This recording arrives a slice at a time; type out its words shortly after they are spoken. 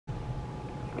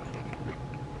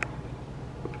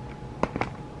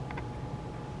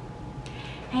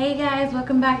Hey guys,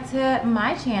 welcome back to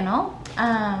my channel.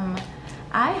 I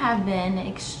have been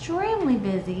extremely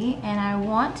busy and I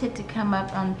wanted to come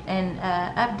up on and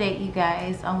update you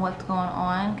guys on what's going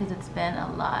on because it's been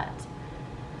a lot.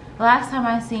 The last time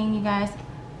I seen you guys,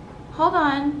 hold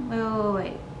on,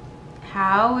 wait.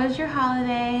 How was your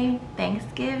holiday?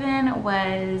 Thanksgiving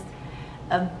was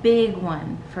a big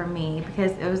one for me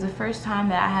because it was the first time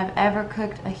that I have ever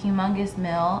cooked a humongous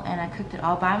meal, and I cooked it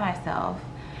all by myself.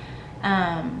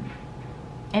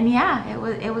 And yeah,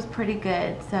 it was pretty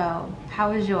good. So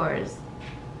how was yours?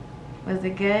 Was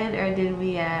it good, or did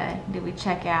we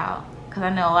check out? Because I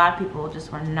know a lot of people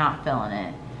just were not feeling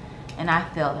it, and I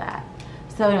feel that.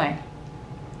 So anyway,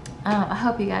 I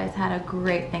hope you guys had a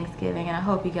great Thanksgiving, and I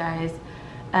hope you guys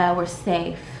were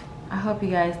safe. I hope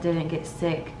you guys didn't get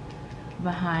sick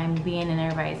behind being in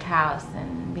everybody's house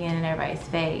and being in everybody's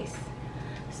face.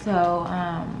 So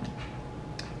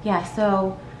yeah,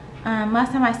 so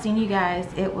last time I seen you guys,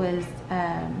 it was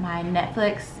my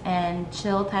Netflix and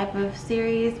chill type of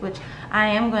series, which I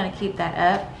am going to keep that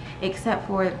up, except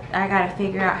for I got to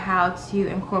figure out how to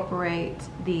incorporate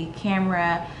the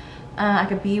camera,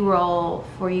 like a B-roll,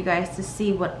 for you guys to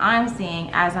see what I'm seeing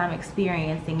as I'm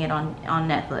experiencing it on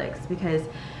Netflix, because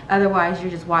otherwise you're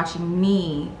just watching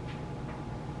me.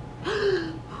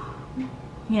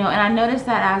 You know, and I noticed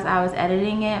that as I was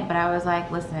editing it, but I was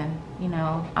like, listen, you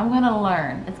know, I'm gonna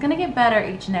learn. It's gonna get better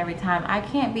each and every time. I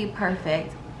can't be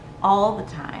perfect all the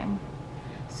time.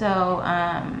 So,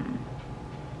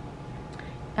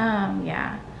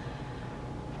 yeah.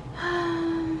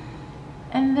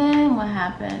 And then what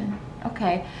happened?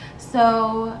 Okay,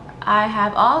 so I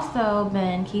have also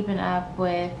been keeping up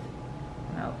with,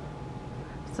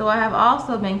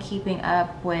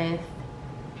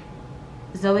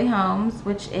 Zoe Homes,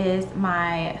 which is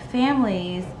my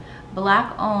family's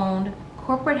Black-owned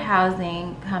corporate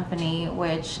housing company,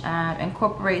 which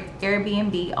incorporates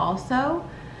Airbnb also.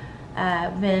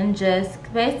 Then just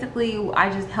basically, I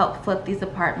just help flip these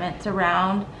apartments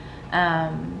around,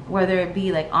 whether it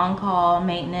be like on-call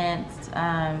maintenance,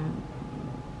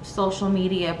 social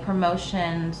media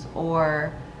promotions,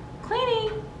 or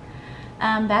cleaning.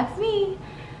 That's me.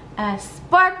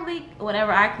 Sparkly,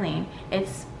 whenever I clean, it's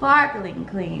sparkling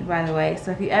clean, by the way. So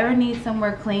if you ever need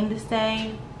somewhere clean to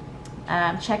stay,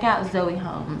 check out Zoe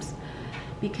Homes,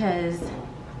 because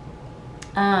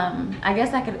I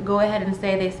guess I could go ahead and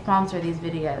say they sponsor these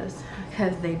videos,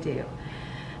 because they do.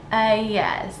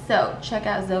 Yeah, so check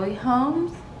out Zoe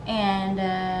Homes. And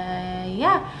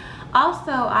yeah,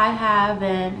 also I have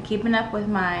been keeping up with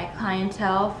my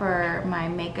clientele for my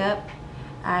makeup.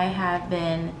 I have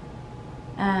been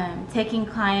taking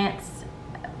clients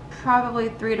probably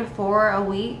 3 to 4 a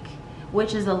week,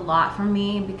 which is a lot for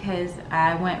me because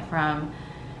I went from,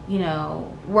 you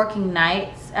know, working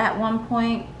nights at one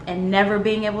point and never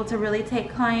being able to really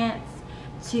take clients,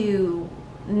 to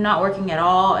not working at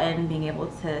all and being able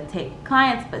to take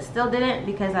clients but still didn't,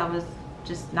 because I was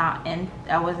just not in,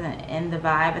 I wasn't in the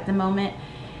vibe at the moment.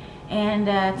 And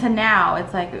to now,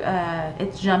 it's like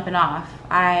it's jumping off.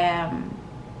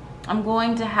 I'm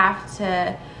going to have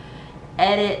to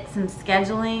edit some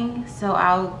scheduling, so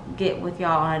I'll get with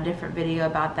y'all on a different video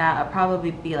about that. It'll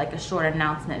probably be like a short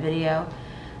announcement video.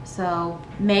 So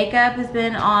makeup has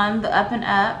been on the up and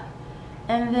up.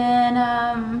 And then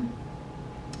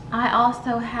I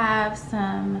also have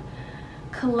some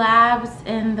collabs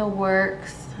in the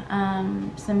works,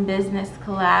 some business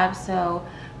collabs, so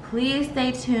please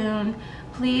stay tuned.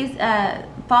 Please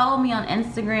follow me on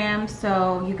Instagram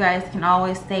so you guys can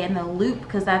always stay in the loop,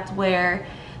 because that's where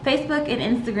Facebook and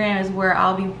Instagram is where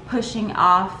I'll be pushing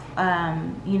off,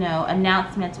 you know,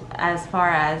 announcements as far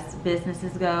as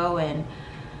businesses go and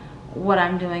what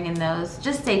I'm doing in those.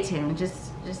 Just stay tuned.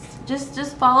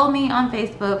 Just follow me on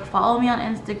Facebook, follow me on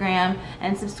Instagram,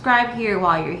 and subscribe here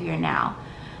while you're here now.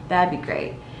 That'd be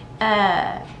great.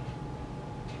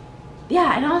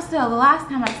 Yeah, and also the last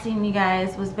time I seen you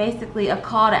guys was basically a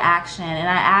call to action, and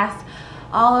I asked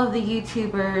all of the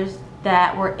YouTubers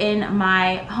that were in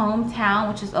my hometown,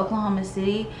 which is Oklahoma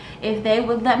City, if they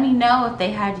would let me know if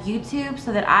they had YouTube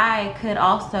so that I could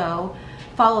also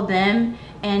follow them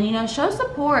and, you know, show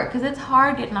support, because it's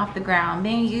hard getting off the ground.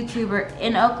 Being a YouTuber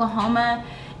in Oklahoma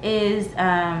is,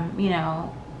 you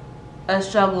know, a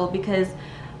struggle, because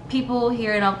people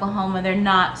here in Oklahoma, they're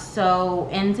not so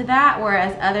into that,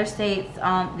 whereas other states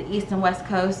on the East and West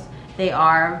Coast, they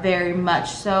are very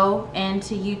much so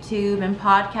into YouTube and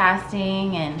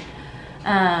podcasting and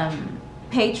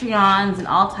Patreons and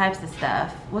all types of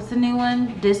stuff. What's the new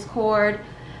one? Discord,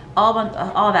 all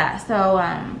that. So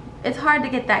it's hard to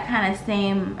get that kind of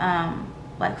same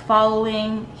like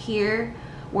following here,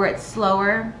 where it's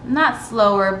slower. Not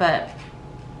slower, but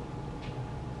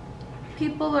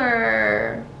people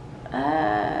are,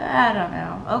 I don't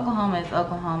know. Oklahoma is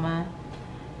Oklahoma.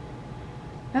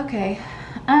 Okay.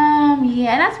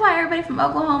 Yeah, and that's why everybody from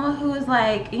Oklahoma who is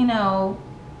like, you know,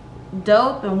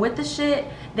 dope and with the shit,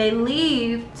 they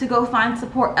leave to go find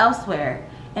support elsewhere.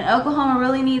 And Oklahoma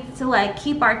really needs to like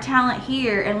keep our talent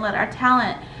here and let our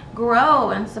talent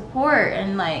grow and support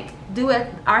and like do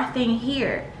it our thing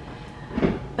here.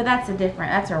 But that's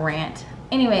a rant.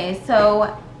 Anyway,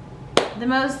 so the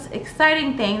most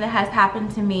exciting thing that has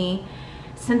happened to me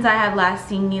since I have last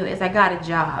seen you is I got a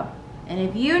job. And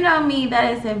if you know me,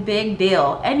 that is a big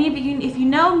deal. And if you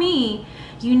know me,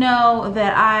 you know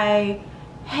that I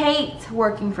hate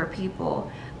working for people.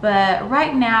 But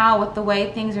right now, with the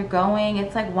way things are going,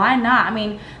 it's like, why not? I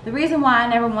mean, the reason why I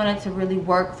never wanted to really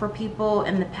work for people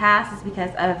in the past is because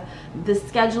of the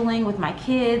scheduling with my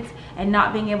kids and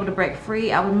not being able to break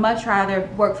free. I would much rather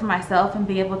work for myself and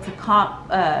be able to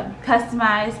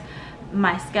customize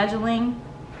my scheduling.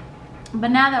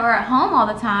 But now that we're at home all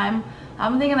the time,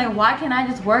 I'm thinking like, why can't I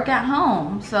just work at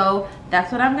home? So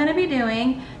that's what I'm gonna be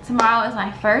doing. Tomorrow is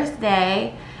my first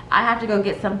day. I have to go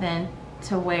get something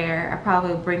to wear. I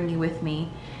probably will bring you with me.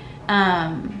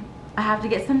 I have to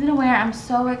get something to wear. I'm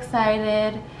so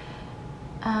excited.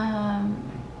 I'll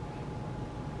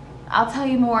tell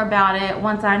you more about it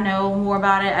once I know more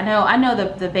about it. I know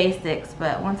the basics,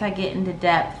 but once I get into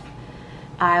depth,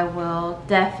 I will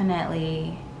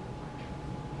definitely,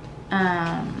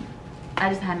 I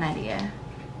just had an idea.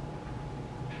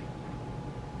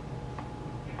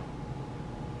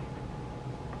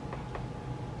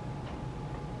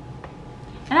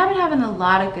 And I've been having a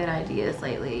lot of good ideas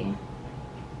lately.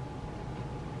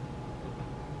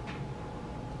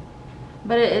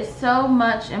 But it is so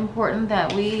much important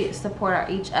that we support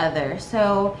each other.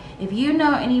 So if you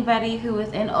know anybody who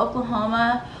is in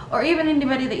Oklahoma, or even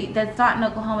anybody that's not in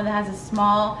Oklahoma that has a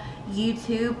small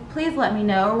YouTube, please let me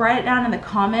know. Write it down in the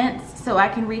comments so I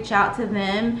can reach out to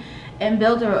them and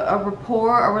build a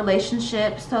rapport, a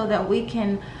relationship, so that we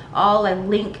can all like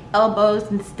link elbows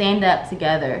and stand up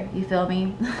together. You feel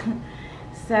me?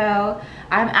 So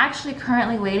I'm actually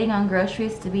currently waiting on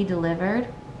groceries to be delivered,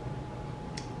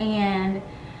 and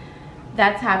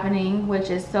that's happening,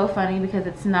 which is so funny because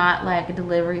it's not like a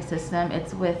delivery system.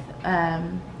 It's with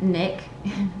Nick,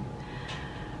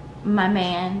 my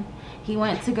man. He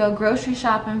went to go grocery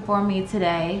shopping for me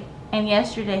today, and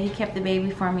yesterday he kept the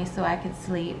baby for me so I could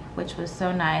sleep, which was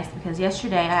so nice because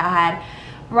yesterday I had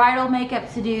bridal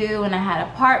makeup to do and I had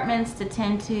apartments to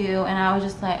tend to, and I was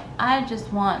just like, I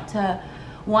just want to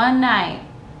one night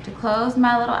to close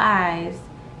my little eyes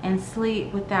and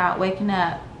sleep without waking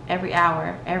up every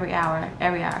hour.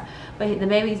 But the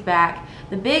baby's back.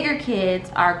 The bigger kids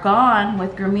are gone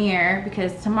with Gramir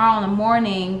because tomorrow in the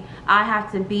morning I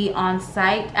have to be on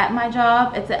site at my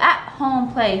job. It's an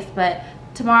at-home place, but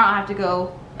tomorrow I have to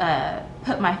go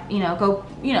put my,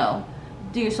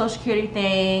 do your social security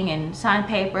thing and sign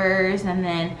papers, and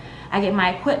then I get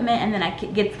my equipment, and then I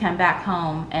get to come back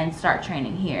home and start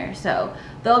training here. So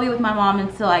they'll be with my mom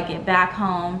until I get back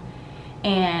home,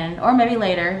 or maybe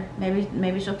later.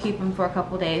 Maybe she'll keep them for a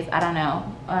couple days. I don't know.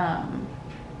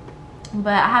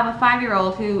 But I have a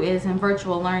 5-year-old who is in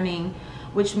virtual learning,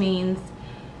 which means,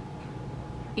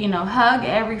 hug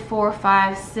every 4,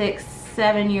 5, 6,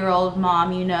 7-year-old mom,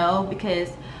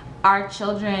 because our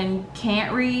children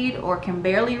can't read or can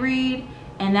barely read,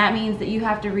 and that means that you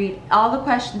have to read all the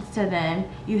questions to them.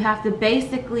 You have to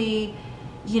basically,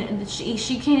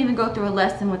 she can't even go through a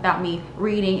lesson without me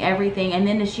reading everything, and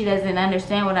then if she doesn't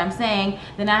understand what I'm saying,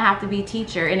 then I have to be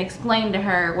teacher and explain to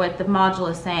her what the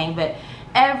module is saying. But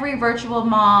every virtual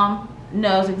mom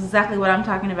knows exactly what I'm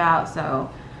talking about. So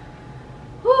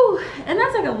whew, and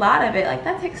that's like a lot of it. Like,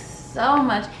 that takes so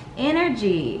much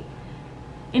energy.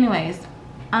 Anyways,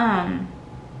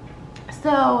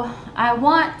 so I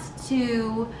want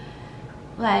to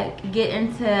like get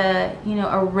into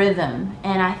a rhythm,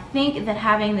 and I think that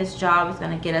having this job is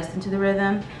going to get us into the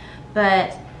rhythm.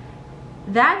 But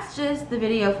that's just the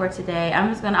video for today. I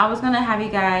was gonna have you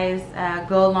guys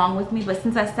go along with me, but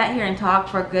since I sat here and talked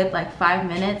for a good like 5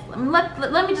 minutes,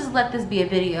 let me just let this be a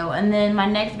video, and then my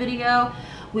next video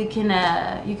you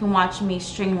can watch me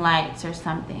string lights or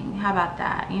something. How about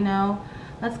that?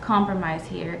 Let's compromise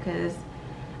here, because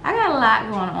I got a lot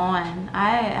going on.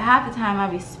 Half the time I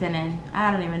be spinning.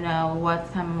 I don't even know what's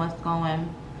coming, what's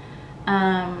going.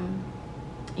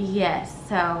 Yes,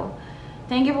 so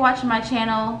thank you for watching my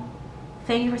channel.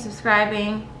 Thank you for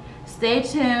subscribing. stay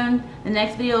tuned. The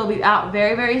next video will be out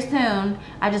very, very soon.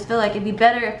 I just feel like it'd be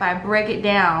better if I break it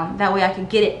down. That way I could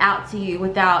get it out to you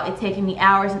without it taking me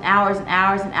hours and hours and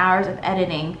hours and hours of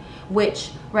editing,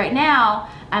 which right now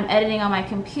I'm editing on my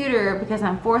computer because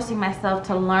I'm forcing myself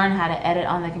to learn how to edit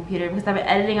on the computer, because I've been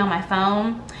editing on my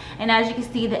phone. And as you can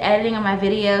see, the editing on my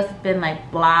videos has been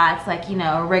like blah. It's like, you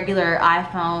know, regular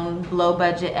iPhone low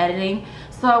budget editing.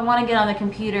 So I want to get on the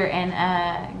computer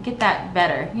and get that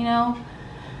better, you know.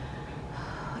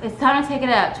 It's time to take it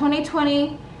up.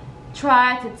 2020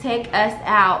 tried to take us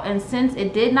out, and since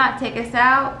it did not take us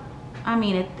out, I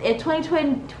mean, if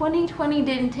 2020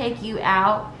 didn't take you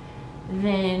out,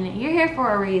 then you're here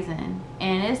for a reason.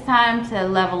 And it's time to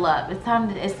level up. It's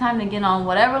time to get on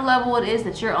whatever level it is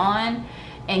that you're on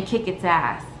and kick its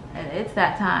ass. It's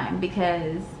that time,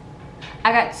 because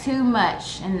I got too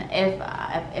much, and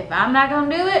if I'm not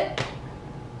gonna do it,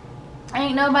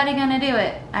 ain't nobody gonna do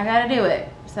it. I gotta do it.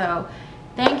 So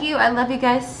thank you. I love you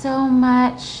guys so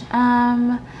much.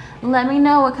 Let me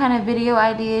know what kind of video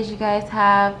ideas you guys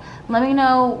have. Let me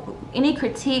know any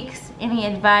critiques, any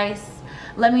advice.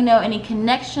 Let me know any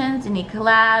connections, any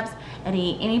collabs,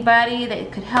 anybody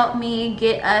that could help me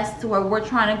get us to where we're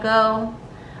trying to go.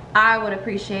 I would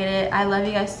appreciate it. I love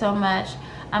you guys so much.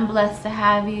 I'm blessed to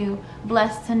have you,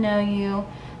 blessed to know you.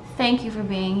 Thank you for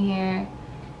being here.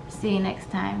 See you next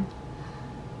time.